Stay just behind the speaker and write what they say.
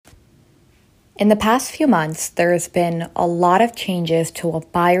In the past few months, there's been a lot of changes to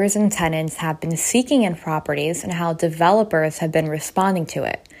what buyers and tenants have been seeking in properties and how developers have been responding to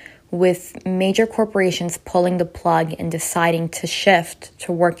it. With major corporations pulling the plug and deciding to shift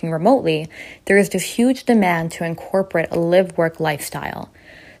to working remotely, there is this huge demand to incorporate a live-work lifestyle.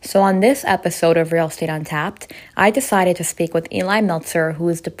 So on this episode of Real Estate Untapped, I decided to speak with Eli Meltzer, who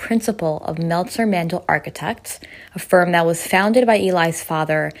is the principal of Meltzer Mandel Architects, a firm that was founded by Eli's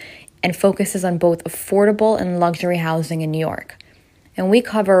father and focuses on both affordable and luxury housing in New York. And we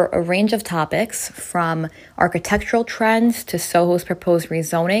cover a range of topics from architectural trends to Soho's proposed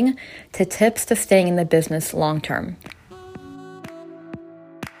rezoning to tips to staying in the business long term.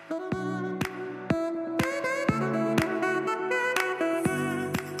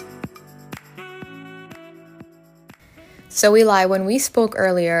 So Eli, when we spoke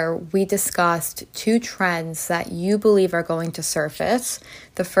earlier, we discussed two trends that you believe are going to surface.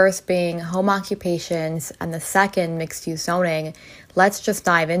 The first being home occupations and the second mixed-use zoning. Let's just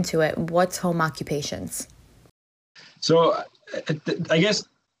dive into it. What's home occupations? So I guess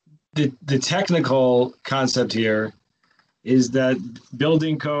the technical concept here is that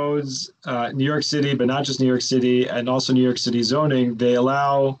building codes, New York City, but not just New York City, and also New York City zoning, they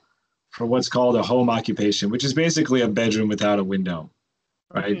allow for what's called a home occupation, which is basically a bedroom without a window,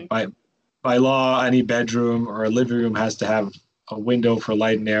 right? Mm-hmm. By law, any bedroom or a living room has to have a window for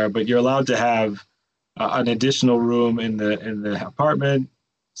light and air, but you're allowed to have an additional room in the apartment.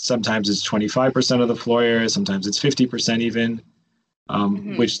 Sometimes it's 25% of the floor area, sometimes it's 50% even,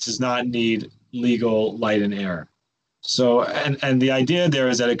 which does not need legal light and air. So, and the idea there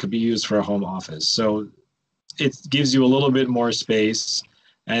is that it could be used for a home office. So it gives you a little bit more space.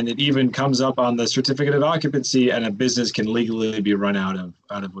 And it even comes up on the certificate of occupancy, and a business can legally be run out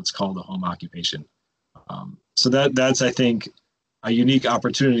of what's called a home occupation. So that's, I think, a unique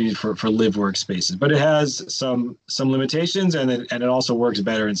opportunity for live workspaces. But it has some limitations, and it also works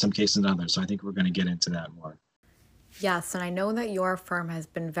better in some cases than others. So I think we're going to get into that more. Yes, and I know that your firm has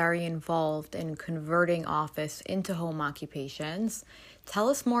been very involved in converting office into home occupations. Tell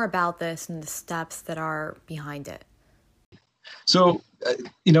us more about this and the steps that are behind it. So,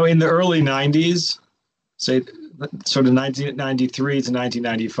 in the early 90s, say sort of 1993 to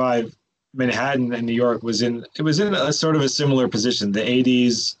 1995, Manhattan and New York was in a sort of a similar position. The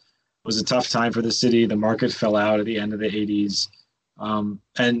 80s was a tough time for the city. The market fell out at the end of the 80s.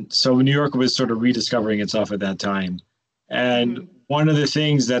 And so New York was sort of rediscovering itself at that time. And one of the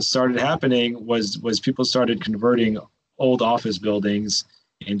things that started happening was people started converting old office buildings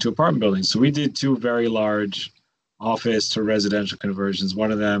into apartment buildings. So we did two very large office to residential conversions.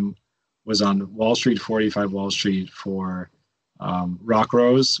 One of them was on Wall Street, 45 Wall Street for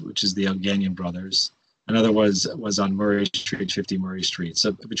Rockrose, which is the Alganian brothers. Another was on Murray Street, 50 Murray Street.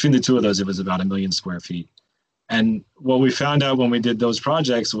 So between the two of those, it was about 1 million square feet. And what we found out when we did those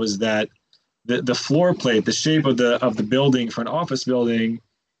projects was that the floor plate, the shape of the building for an office building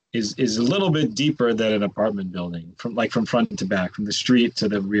is a little bit deeper than an apartment building, from front to back, from the street to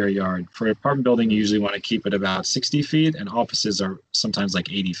the rear yard. For an apartment building, you usually want to keep it about 60 feet, and offices are sometimes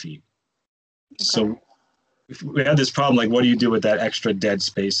like 80 feet. Okay. So if we had this problem, like, what do you do with that extra dead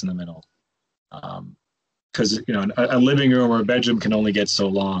space in the middle? Because a living room or a bedroom can only get so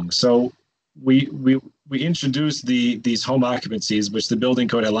long. So we introduced these home occupancies, which the building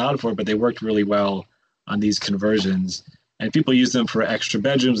code allowed for, but they worked really well on these conversions. And people use them for extra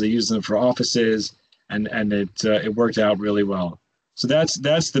bedrooms. They use them for offices, and it worked out really well. So that's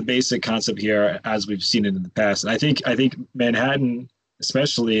the basic concept here, as we've seen it in the past. And I think Manhattan,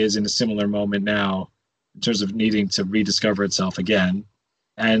 especially, is in a similar moment now in terms of needing to rediscover itself again.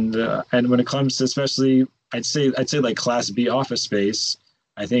 And when it comes to, especially, I'd say like Class B office space,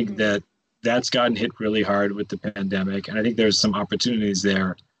 I think that's gotten hit really hard with the pandemic, and I think there's some opportunities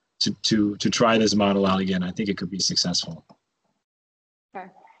there to try this model out again. I think it could be successful. Okay.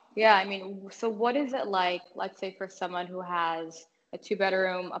 Yeah, I mean, so what is it like, let's say, for someone who has a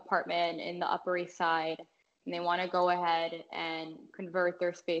 2-bedroom apartment in the Upper East Side, and they want to go ahead and convert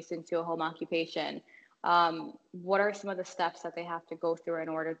their space into a home occupation? What are some of the steps that they have to go through in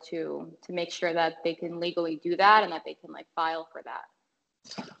order to make sure that they can legally do that and that they can file for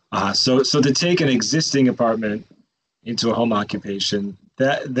that? So to take an existing apartment into a home occupation,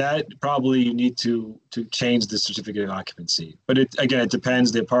 that probably you need to change the certificate of occupancy. But it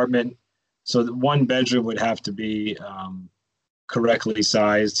depends the apartment. So the 1 bedroom would have to be correctly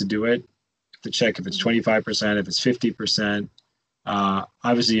sized to do it. To check if it's 25%, if it's 50%.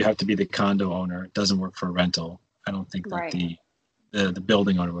 Obviously, you have to be the condo owner. It doesn't work for a rental. I don't think that the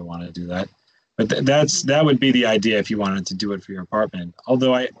building owner would want to do that. But that would be the idea if you wanted to do it for your apartment.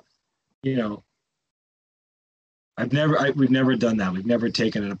 Although we've never done that. We've never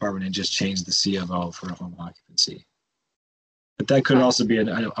taken an apartment and just changed the C of O for a home occupancy. But that could also be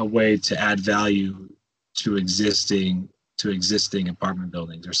a way to add value to existing apartment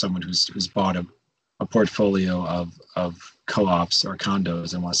buildings, or someone who's bought a portfolio of co-ops or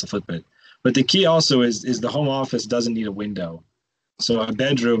condos and wants to flip it. But the key also is the home office doesn't need a window. So a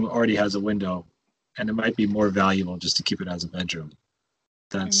bedroom already has a window, and it might be more valuable just to keep it as a bedroom.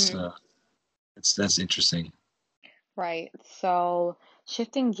 That's interesting. Right. So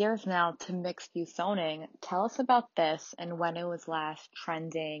shifting gears now to mixed use zoning, tell us about this and when it was last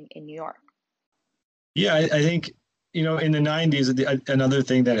trending in New York. Yeah, I think, in the 90s, another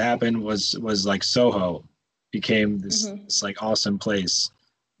thing that happened was like Soho became this like awesome place.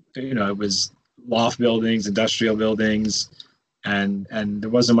 It was loft buildings, industrial buildings, and there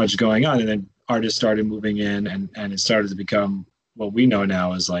wasn't much going on. And then artists started moving in, and it started to become what we know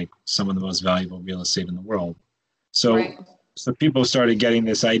now as like some of the most valuable real estate in the world. So people started getting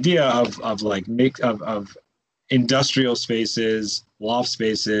this idea of like of industrial spaces, loft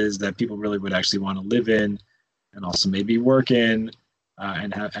spaces that people really would actually want to live in, and also maybe work in,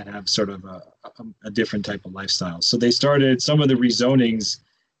 and have sort of a different type of lifestyle. So they started, some of the rezonings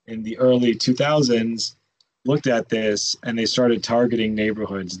in the early 2000s looked at this, and they started targeting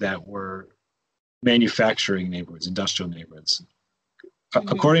neighborhoods that were manufacturing neighborhoods, industrial neighborhoods.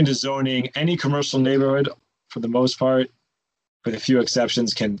 According to zoning, any commercial neighborhood, for the most part, with a few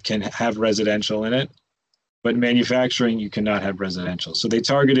exceptions, can have residential in it. But manufacturing, you cannot have residential. So they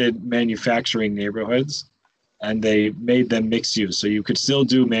targeted manufacturing neighborhoods, and they made them mixed use. So you could still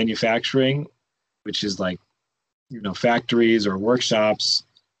do manufacturing, which is like, factories or workshops.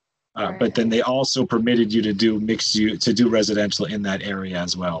 But then they also permitted you to do mixed use, to do residential in that area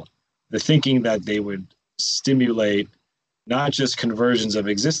as well. The thinking that they would stimulate not just conversions of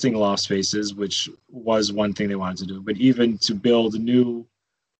existing loft spaces, which was one thing they wanted to do, but even to build new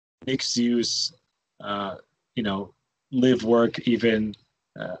mixed use, live, work, even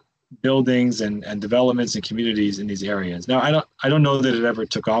buildings and developments and communities in these areas. Now, I don't know that it ever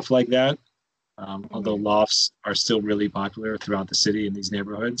took off like that, although lofts are still really popular throughout the city in these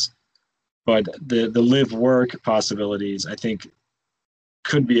neighborhoods. But the live work possibilities, I think,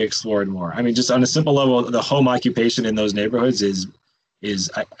 could be explored more. I mean, just on a simple level, the home occupation in those neighborhoods is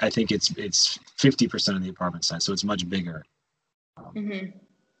I think it's 50% of the apartment size, so it's much bigger.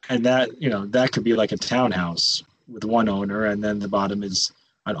 And that could be like a townhouse with one owner, and then the bottom is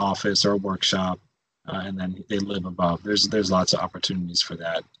an office or a workshop, and then they live above. There's lots of opportunities for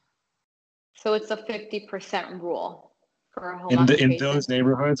that. So it's a 50% rule for a home occupation. In those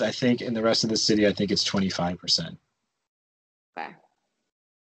neighborhoods, I think. In the rest of the city, I think it's 25%. Okay.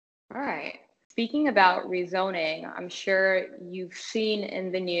 All right. Speaking about rezoning, I'm sure you've seen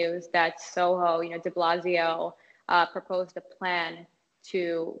in the news that Soho, de Blasio, proposed a plan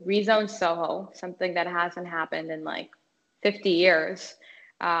to rezone Soho, something that hasn't happened in like 50 years.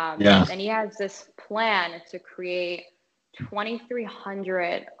 And he has this plan to create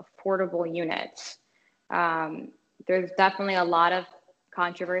 2,300 affordable units. There's definitely a lot of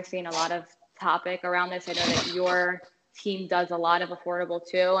controversy and a lot of topic around this. I know that your team does a lot of affordable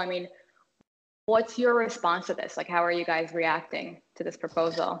too. I mean, what's your response to this? Like, how are you guys reacting to this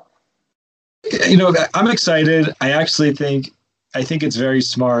proposal? I'm excited. I think it's very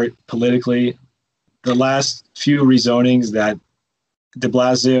smart politically. The last few rezonings that de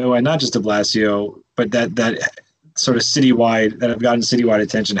Blasio, and not just de Blasio, but that sort of citywide, that have gotten citywide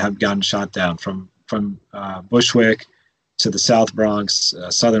attention, have gotten shot down, from Bushwick to the South Bronx,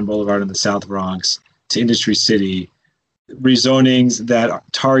 Southern Boulevard in the South Bronx, to Industry City. Rezonings that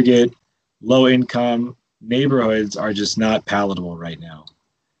target low-income neighborhoods are just not palatable right now.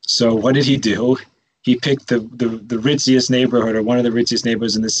 So what did he do? He picked the ritziest neighborhood, or one of the ritziest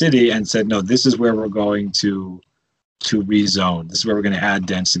neighborhoods in the city, and said, no, this is where we're going to rezone. This is where we're going to add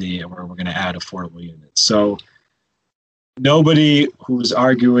density and where we're going to add affordable units. So nobody who's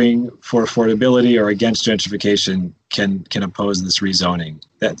arguing for affordability or against gentrification can oppose this rezoning.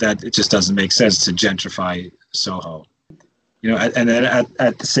 That it just doesn't make sense to gentrify Soho. And then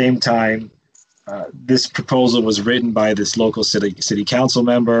at the same time, this proposal was written by this local city council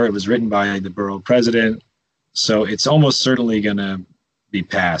member. It was written by the borough president. So it's almost certainly going to be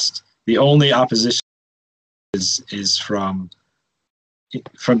passed. The only opposition is from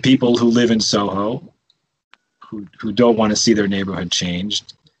people who live in Soho, who don't want to see their neighborhood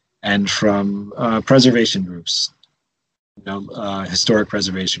changed, and from preservation groups, historic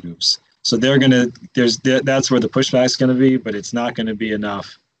preservation groups. So that's where the pushback is going to be, but it's not going to be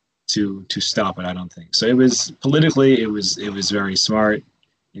enough to stop it, I don't think. So it was politically, it was very smart,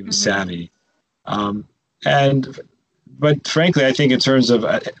 it was savvy, and but frankly, I think in terms of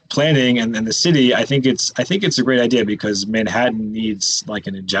planning and the city, I think it's a great idea because Manhattan needs like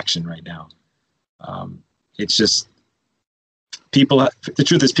an injection right now. It's just people. The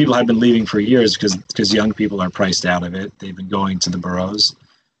truth is, people have been leaving for years because young people are priced out of it. They've been going to the boroughs,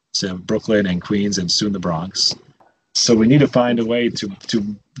 to Brooklyn and Queens and soon the Bronx. So we need to find a way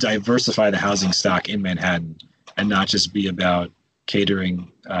to diversify the housing stock in Manhattan and not just be about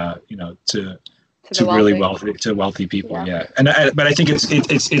catering, to really wealthy people. Yeah. But I think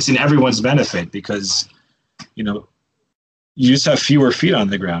it's in everyone's benefit because, you just have fewer feet on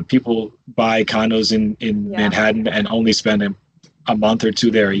the ground. People buy condos in Manhattan and only spend a month or two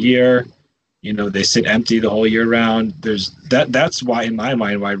there a year. They sit empty the whole year round. That's why, in my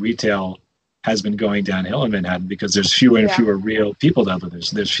mind, why retail has been going downhill in Manhattan, because there's fewer and fewer real people that live there.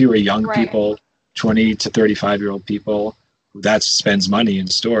 There's fewer young people, 20 to 35-year-old people who that spends money in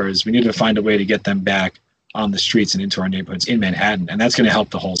stores. We need to find a way to get them back on the streets and into our neighborhoods in Manhattan, and that's going to help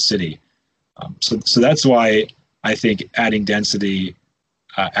the whole city. So that's why I think adding density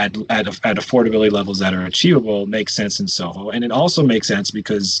at affordability levels that are achievable makes sense in Soho, and it also makes sense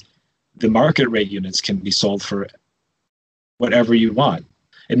because the market rate units can be sold for whatever you want.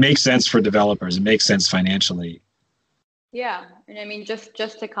 It makes sense for developers. It makes sense financially. Yeah, and I mean, just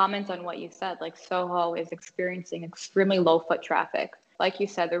to comment on what you said, like Soho is experiencing extremely low foot traffic. Like you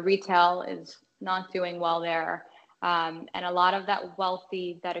said, the retail is not doing well there, and a lot of that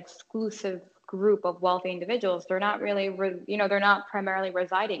exclusive group of wealthy individuals, they're not really, they're not primarily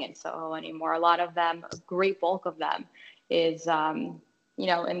residing in Soho anymore. A lot of them, a great bulk of them, is in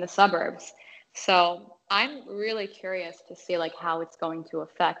the suburbs. So I'm really curious to see like how it's going to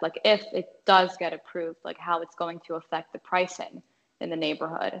affect, like if it does get approved, like how it's going to affect the pricing in the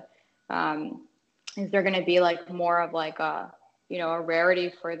neighborhood. Is there going to be like more of like a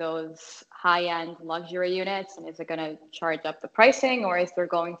rarity for those high-end luxury units, and is it going to charge up the pricing, or is there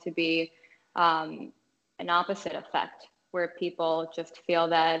going to be an opposite effect where people just feel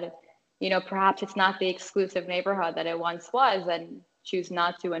that perhaps it's not the exclusive neighborhood that it once was and choose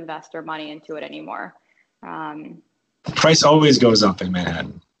not to invest their money into it anymore? Price always goes up in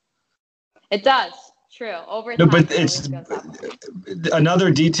Manhattan. It does. True. Over time, but it's another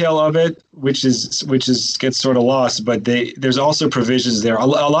detail of it, which gets sort of lost. But there's also provisions there. A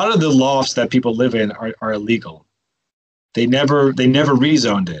lot of the lofts that people live in are illegal. They never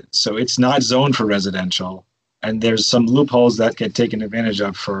rezoned it, so it's not zoned for residential. And there's some loopholes that get taken advantage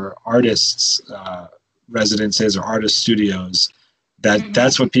of for artists' residences or artist studios.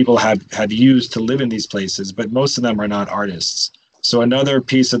 That's what people have used to live in these places, but most of them are not artists. So another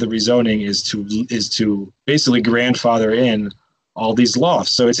piece of the rezoning is to basically grandfather in all these lofts.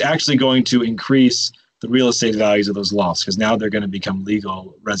 So it's actually going to increase the real estate values of those lofts because now they're going to become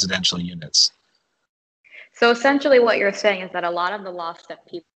legal residential units. So essentially what you're saying is that a lot of the lofts that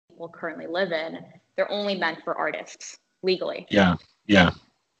people currently live in, they're only meant for artists legally. Yeah.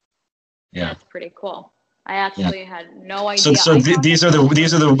 That's pretty cool. I actually had no idea. So these are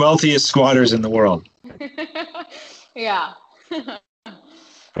the wealthiest squatters in the world. Yeah.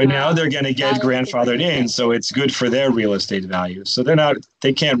 But now they're going to get grandfathered in, so it's good for their real estate value. So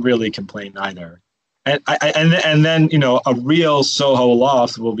they can't really complain either. And then a real Soho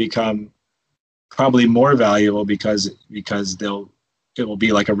loft will become probably more valuable because it will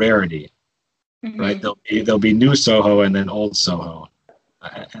be like a rarity, right? There'll be new Soho and then old Soho.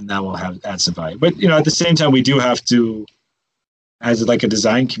 And that will add some value. But at the same time, we do have to, as like a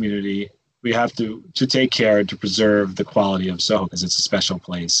design community, we have to take care to preserve the quality of Soho because it's a special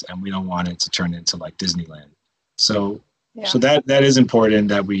place, and we don't want it to turn into like Disneyland. So that is important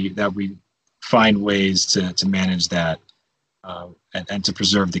that we find ways to manage that and to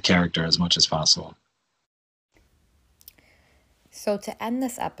preserve the character as much as possible. So to end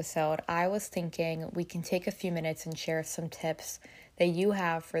this episode, I was thinking we can take a few minutes and share some tips that you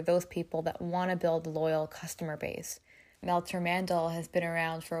have for those people that want to build a loyal customer base. Meltzer Mandel has been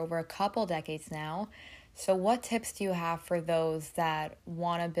around for over a couple decades now. So what tips do you have for those that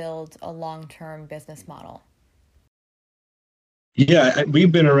want to build a long-term business model? Yeah,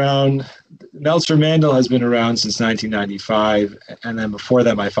 we've been around. Meltzer Mandel has been around since 1995. And then before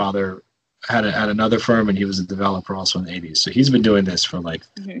that, my father had another firm, and he was a developer also in the 80s. So he's been doing this for like,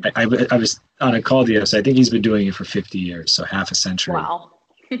 I was on a call yesterday. I think he's been doing it for 50 years, so half a century. Wow.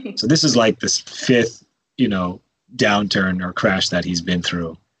 So this is like this fifth, downturn or crash that he's been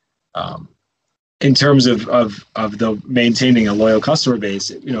through. In terms of the maintaining a loyal customer base,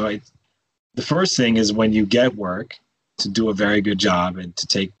 the first thing is when you get work to do a very good job and to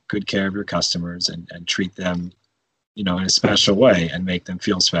take good care of your customers and treat them in a special way and make them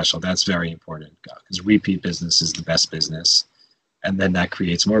feel special. That's very important because repeat business is the best business. And then that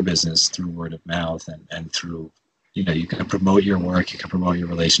creates more business through word of mouth and through, you can promote your work, you can promote your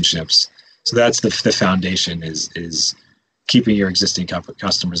relationships. So that's the foundation is keeping your existing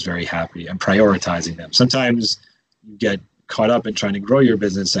customers very happy and prioritizing them. Sometimes you get caught up in trying to grow your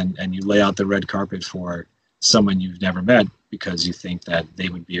business and you lay out the red carpet for someone you've never met because you think that they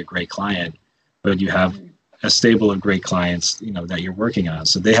would be a great client, but you have a stable of great clients, that you're working on.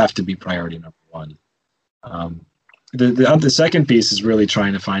 So they have to be priority number one. The second piece is really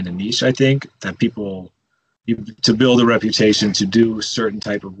trying to find a niche, I think, that to build a reputation, to do a certain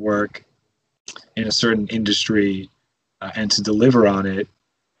type of work in a certain industry and to deliver on it.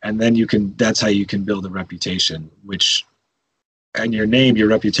 And then that's how you can build a reputation, and your name, your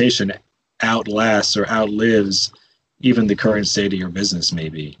reputation outlasts or outlives even the current state of your business,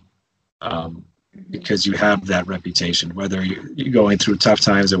 maybe. Because you have that reputation, whether you're going through tough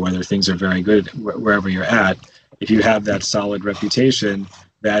times or whether things are very good wherever you're at. If you have that solid reputation,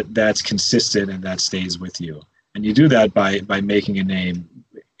 that's consistent and that stays with you. And you do that by making a name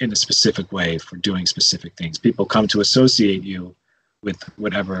in a specific way for doing specific things. People come to associate you with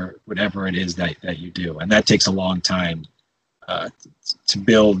whatever it is that you do, and that takes a long time to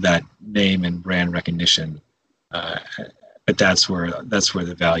build that name and brand recognition. But that's where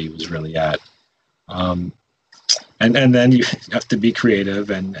the value is really at. And then you have to be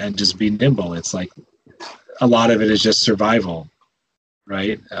creative and just be nimble. It's like a lot of it is just survival,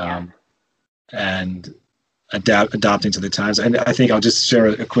 right? And adapting to the times. And I think I'll just share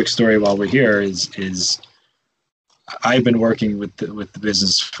a quick story while we're here. Is I've been working with the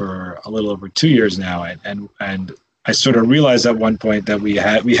business for a little over 2 years now, and I sort of realized at one point that we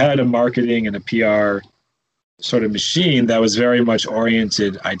had a marketing and a PR sort of machine that was very much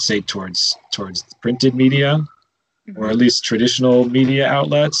oriented, I'd say, towards printed media, or at least traditional media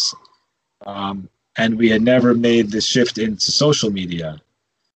outlets, and we had never made the shift into social media.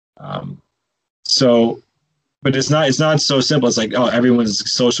 But it's not so simple. It's like, oh,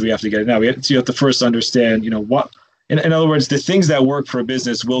 everyone's social, we have to get it now. You have to first understand, what. In other words, the things that work for a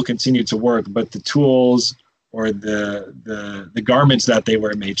business will continue to work, but the tools or the garments that they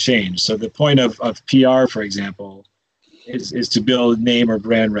wear may change. So the point of PR, for example, is to build name or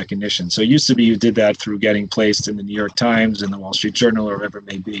brand recognition. So it used to be you did that through getting placed in the New York Times and the Wall Street Journal or whatever it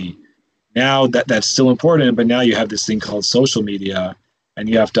may be. Now that's still important, but now you have this thing called social media, and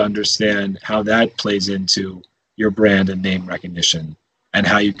you have to understand how that plays into your brand and name recognition and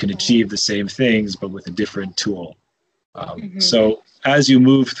how you can achieve the same things, but with a different tool. So as you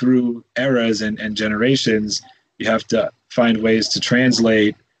move through eras and generations, you have to find ways to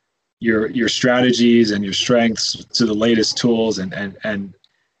translate your strategies and your strengths to the latest tools and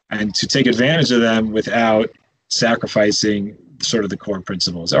to take advantage of them without sacrificing sort of the core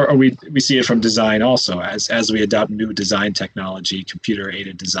principles. Or we see it from design also, as we adopt new design technology,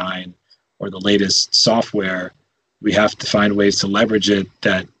 computer-aided design, or the latest software, we have to find ways to leverage it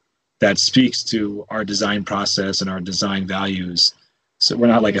that speaks to our design process and our design values. So we're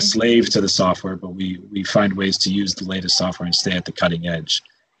not like a slave to the software, but we find ways to use the latest software and stay at the cutting edge.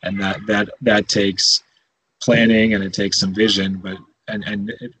 And that takes planning, and it takes some vision, but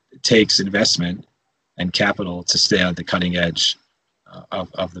and it takes investment and capital to stay at the cutting edge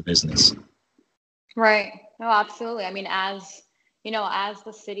of the business. Right. No, absolutely. I mean, as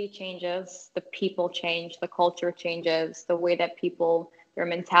the city changes, the people change, the culture changes, the way that people, their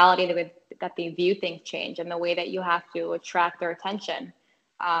mentality, the way that they view things change, and the way that you have to attract their attention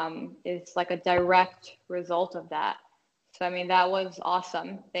is like a direct result of that. So, I mean, that was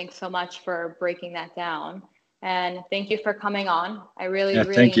awesome. Thanks so much for breaking that down. And thank you for coming on. I really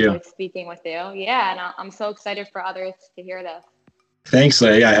enjoyed speaking with you. Yeah, and I'm so excited for others to hear this. Thanks,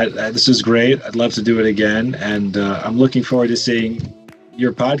 Leigh. This was great. I'd love to do it again. And I'm looking forward to seeing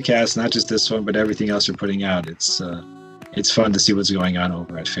your podcast, not just this one, but everything else you're putting out. It's fun to see what's going on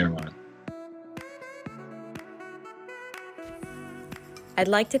over at Fairmont. I'd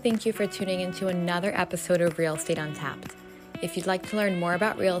like to thank you for tuning into another episode of Real Estate Untapped. If you'd like to learn more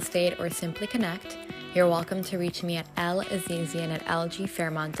about real estate or simply connect, you're welcome to reach me at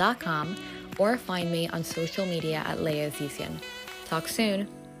lazizian@lgfairmont.com or find me on social media at Leigh Azizian. Talk soon.